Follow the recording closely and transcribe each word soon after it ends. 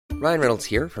Ryan Reynolds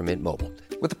here from Mint Mobile.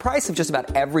 With the price of just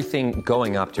about everything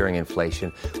going up during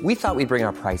inflation, we thought we'd bring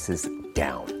our prices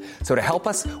down. So to help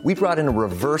us, we brought in a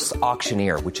reverse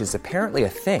auctioneer, which is apparently a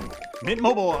thing. Mint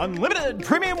Mobile Unlimited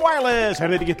Premium Wireless. How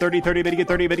to get 30, 30, bit to get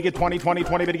 30, bit to get 20, 20,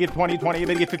 20, bit to get 20, 20,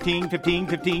 bit to get 15, 15,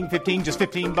 15, 15, just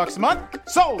 $15 a month?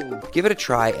 Sold! Give it a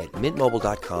try at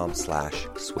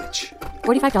mintmobile.com/switch.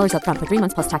 $45 up front for 3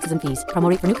 months plus taxes and fees. Promo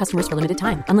rate for new customers for limited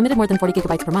time. Unlimited more than 40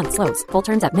 gigabytes per month. Slows full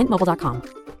terms at mintmobile.com.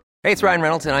 Hey, it's Ryan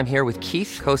Reynolds, and I'm here with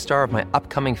Keith, co-star of my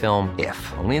upcoming film, If,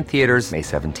 only in theaters May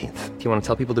 17th. Do you want to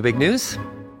tell people the big news?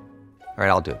 All right,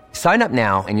 I'll do it. Sign up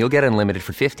now and you'll get unlimited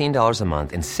for $15 a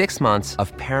month and 6 months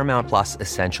of Paramount Plus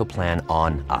Essential Plan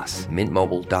on us.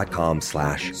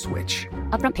 Mintmobile.com/switch.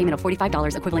 Upfront payment of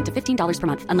 $45 equivalent to $15 per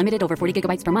month. Unlimited over 40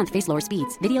 gigabytes per month. Face lower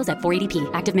speeds. Videos at 480p.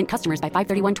 Active Mint customers by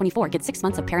 531.24 get 6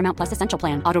 months of Paramount Plus Essential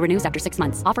Plan. Auto renews after 6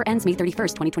 months. Offer ends May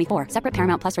 31st, 2024. Separate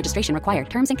Paramount Plus registration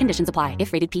required. Terms and conditions apply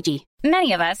if rated PG.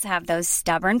 Many of us have those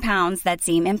stubborn pounds that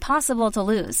seem impossible to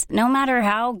lose, no matter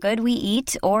how good we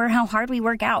eat or how hard we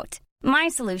work out. My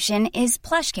solution is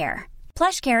PlushCare.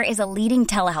 PlushCare is a leading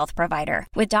telehealth provider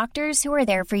with doctors who are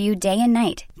there for you day and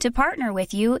night to partner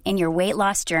with you in your weight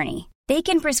loss journey. They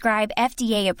can prescribe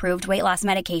FDA-approved weight loss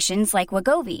medications like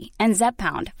Wegovy and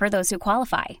Zepbound for those who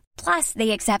qualify. Plus, they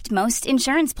accept most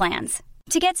insurance plans.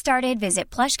 To get started,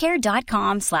 visit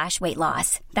plushcare.com/weight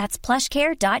loss. That's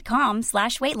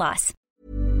plushcare.com/weight loss.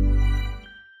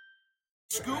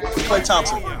 Klay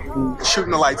Thompson,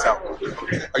 shooting the lights out.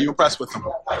 Are you impressed with him?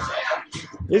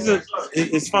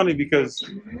 It's funny because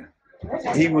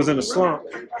he was in a slump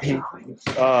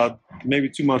maybe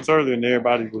 2 months earlier and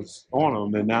everybody was on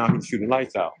him, and now he's shooting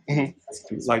lights out.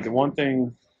 Mm-hmm. Like the one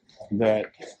thing that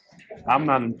I'm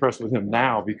not impressed with him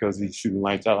now because he's shooting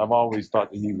lights out. I've always thought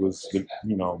that he was,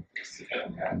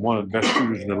 one of the best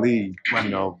shooters in the league,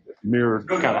 mirrored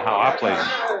kind of how I played him.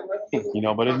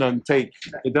 But it doesn't take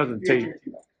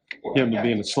him to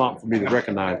be in a slump for me to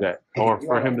recognize that, or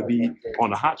for him to be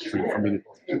on a hot streak for me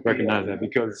to recognize that,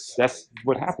 because that's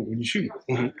what happens when you shoot.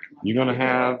 Mm-hmm. You're going to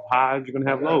have highs, you're going to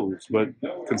have lows, but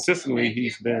consistently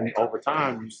he's been, over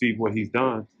time, you see what he's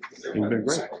done, he's been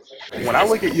great. When I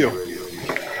look at you,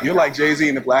 you're like Jay-Z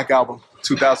in the Black Album,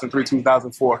 2003,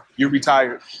 2004. You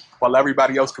retired while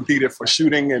everybody else competed for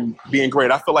shooting and being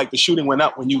great. I feel like the shooting went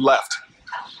up when you left.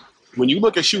 When you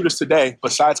look at shooters today,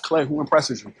 besides Klay, who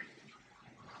impresses you?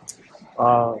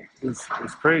 It's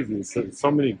crazy. It's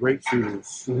so many great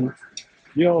shooters. Mm-hmm.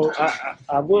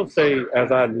 I will say,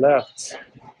 as I left,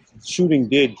 shooting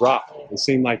did drop. It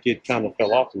seemed like it kind of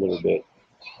fell off a little bit.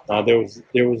 There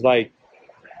was like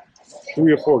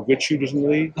 3 or 4 good shooters in the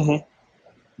league, mm-hmm.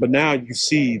 But now you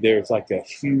see there's like a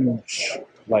huge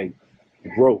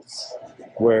growth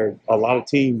where a lot of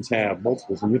teams have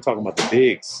multiples, and you're talking about the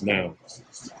bigs now.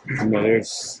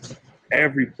 There's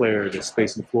every player that's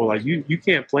spacing the floor. Like you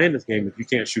can't play in this game if you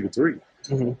can't shoot a 3.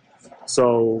 Mm-hmm.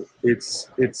 So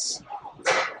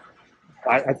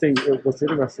I think what's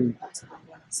interesting.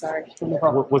 Sorry.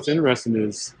 What's interesting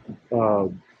is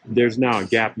there's now a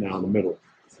gap now in the middle,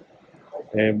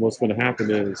 and what's going to happen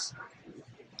is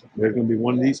there's going to be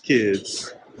one of these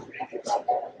kids,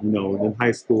 in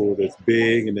high school that's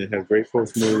big and that has great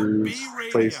post moves,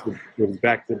 plays with his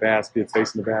back to the basket,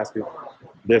 facing the basket.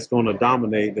 That's going to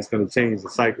dominate. That's going to change the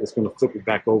cycle. It's going to flip it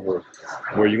back over,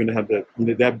 where you're going to have that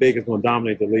big is going to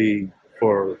dominate the league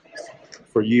for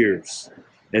years,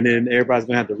 and then everybody's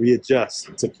going to have to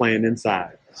readjust to playing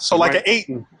inside. So, like an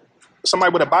Ayton,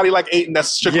 somebody with a body like Ayton,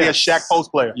 that's strictly a Shaq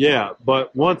post player. Yeah,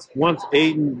 but once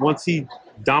Ayton, once he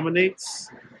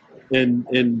dominates,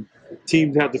 and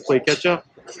teams have to play catch up,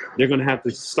 they're going to have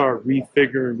to start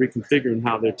reconfiguring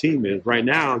how their team is. Right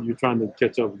now, you're trying to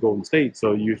catch up with Golden State,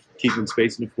 so you're keeping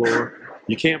space on the floor.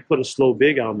 You can't put a slow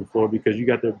big out on the floor because you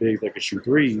got their bigs that can shoot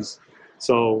threes.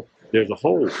 So there's a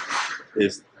hole.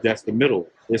 That's the middle.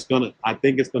 I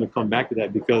think it's going to come back to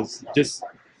that, because just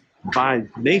by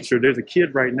nature, there's a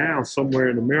kid right now somewhere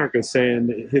in America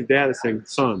saying, his dad is saying,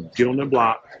 son, get on the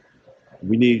block.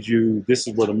 We need you. This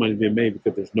is where the money's being made,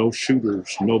 because there's no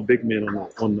shooters, no big men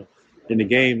in the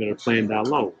game that are playing down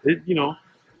low. You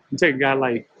take a guy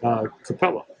like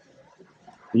Capella.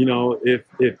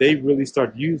 If they really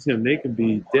start to use him, they can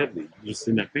be deadly just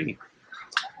in that paint.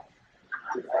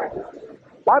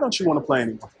 Why don't you want to play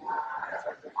anymore?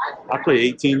 I played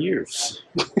 18 years.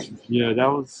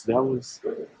 That was.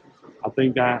 I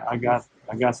think I got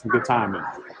some good time in it.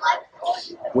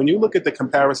 When you look at the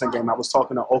comparison game, I was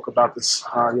talking to Oak about this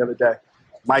the other day.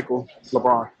 Michael,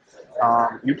 LeBron.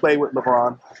 You played with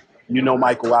LeBron. You know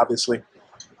Michael, obviously.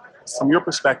 From your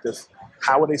perspective,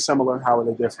 how are they similar? How are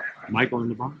they different? Michael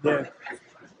and LeBron? Yeah.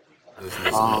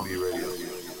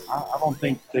 I don't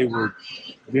think they're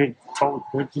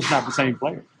just not the same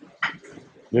player.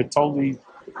 They're totally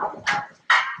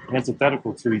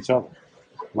antithetical to each other.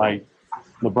 Like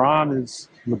LeBron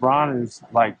is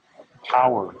like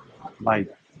power,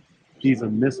 like he's a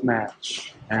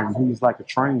mismatch, and he's like a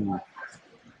train.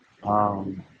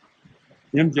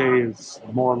 MJ is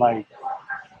more like,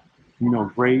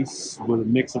 grace with a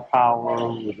mix of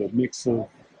power, with a mix of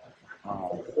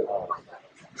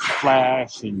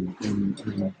flash and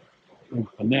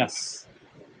finesse.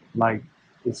 Like,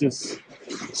 it's just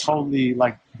totally,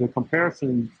 like, the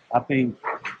comparison, I think,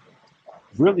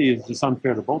 really is just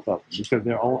unfair to both of them because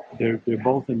they're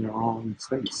both in their own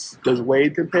space. Does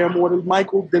Wade compare more to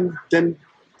Michael than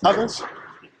others?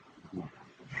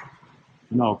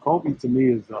 No, Kobe to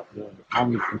me is the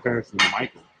only comparison to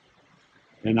Michael.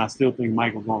 And I still think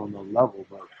Michael's on another level,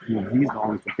 but he's the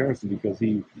only comparison because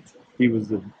he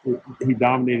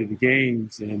dominated the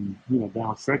games, and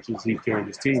down stretches he carried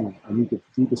his team, and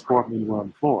he could score from anywhere on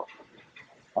the floor.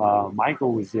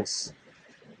 Michael was just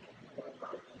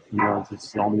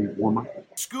just only one Michael.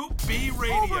 Scoop B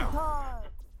Radio.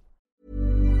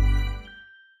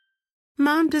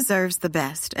 Mom deserves the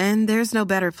best, and there's no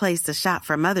better place to shop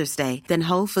for Mother's Day than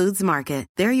Whole Foods Market.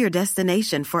 They're your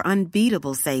destination for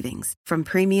unbeatable savings, from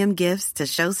premium gifts to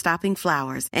show-stopping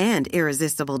flowers and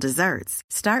irresistible desserts.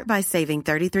 Start by saving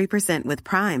 33% with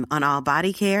Prime on all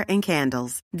body care and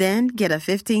candles. Then get a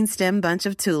 15-stem bunch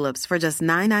of tulips for just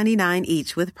 $9.99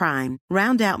 each with Prime.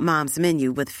 Round out Mom's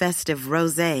menu with festive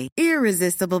rosé,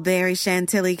 irresistible berry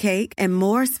chantilly cake, and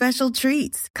more special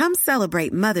treats. Come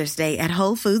celebrate Mother's Day at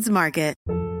Whole Foods Market.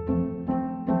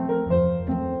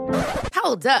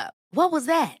 Hold up. What was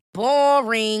that?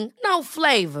 Boring. No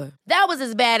flavor. That was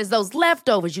as bad as those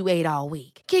leftovers you ate all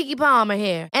week. Keke Palmer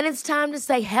here, and it's time to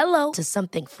say hello to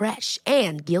something fresh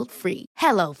and guilt-free.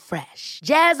 Hello Fresh.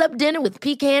 Jazz up dinner with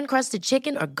pecan-crusted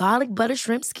chicken or garlic butter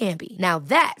shrimp scampi. Now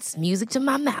that's music to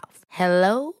my mouth.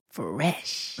 Hello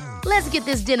Fresh. Let's get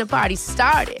this dinner party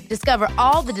started. Discover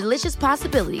all the delicious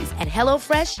possibilities at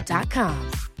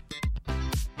HelloFresh.com.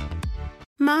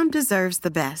 Mom deserves the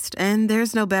best, and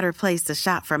there's no better place to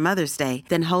shop for Mother's Day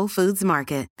than Whole Foods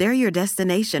Market. They're your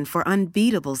destination for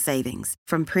unbeatable savings,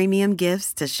 from premium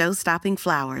gifts to show-stopping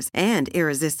flowers and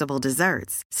irresistible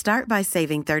desserts. Start by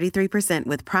saving 33%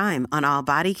 with Prime on all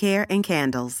body care and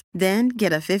candles. Then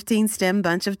get a 15-stem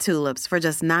bunch of tulips for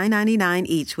just $9.99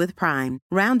 each with Prime.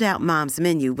 Round out Mom's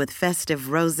menu with festive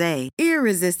rosé,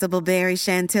 irresistible berry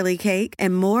chantilly cake,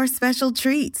 and more special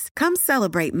treats. Come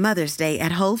celebrate Mother's Day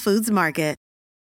at Whole Foods Market.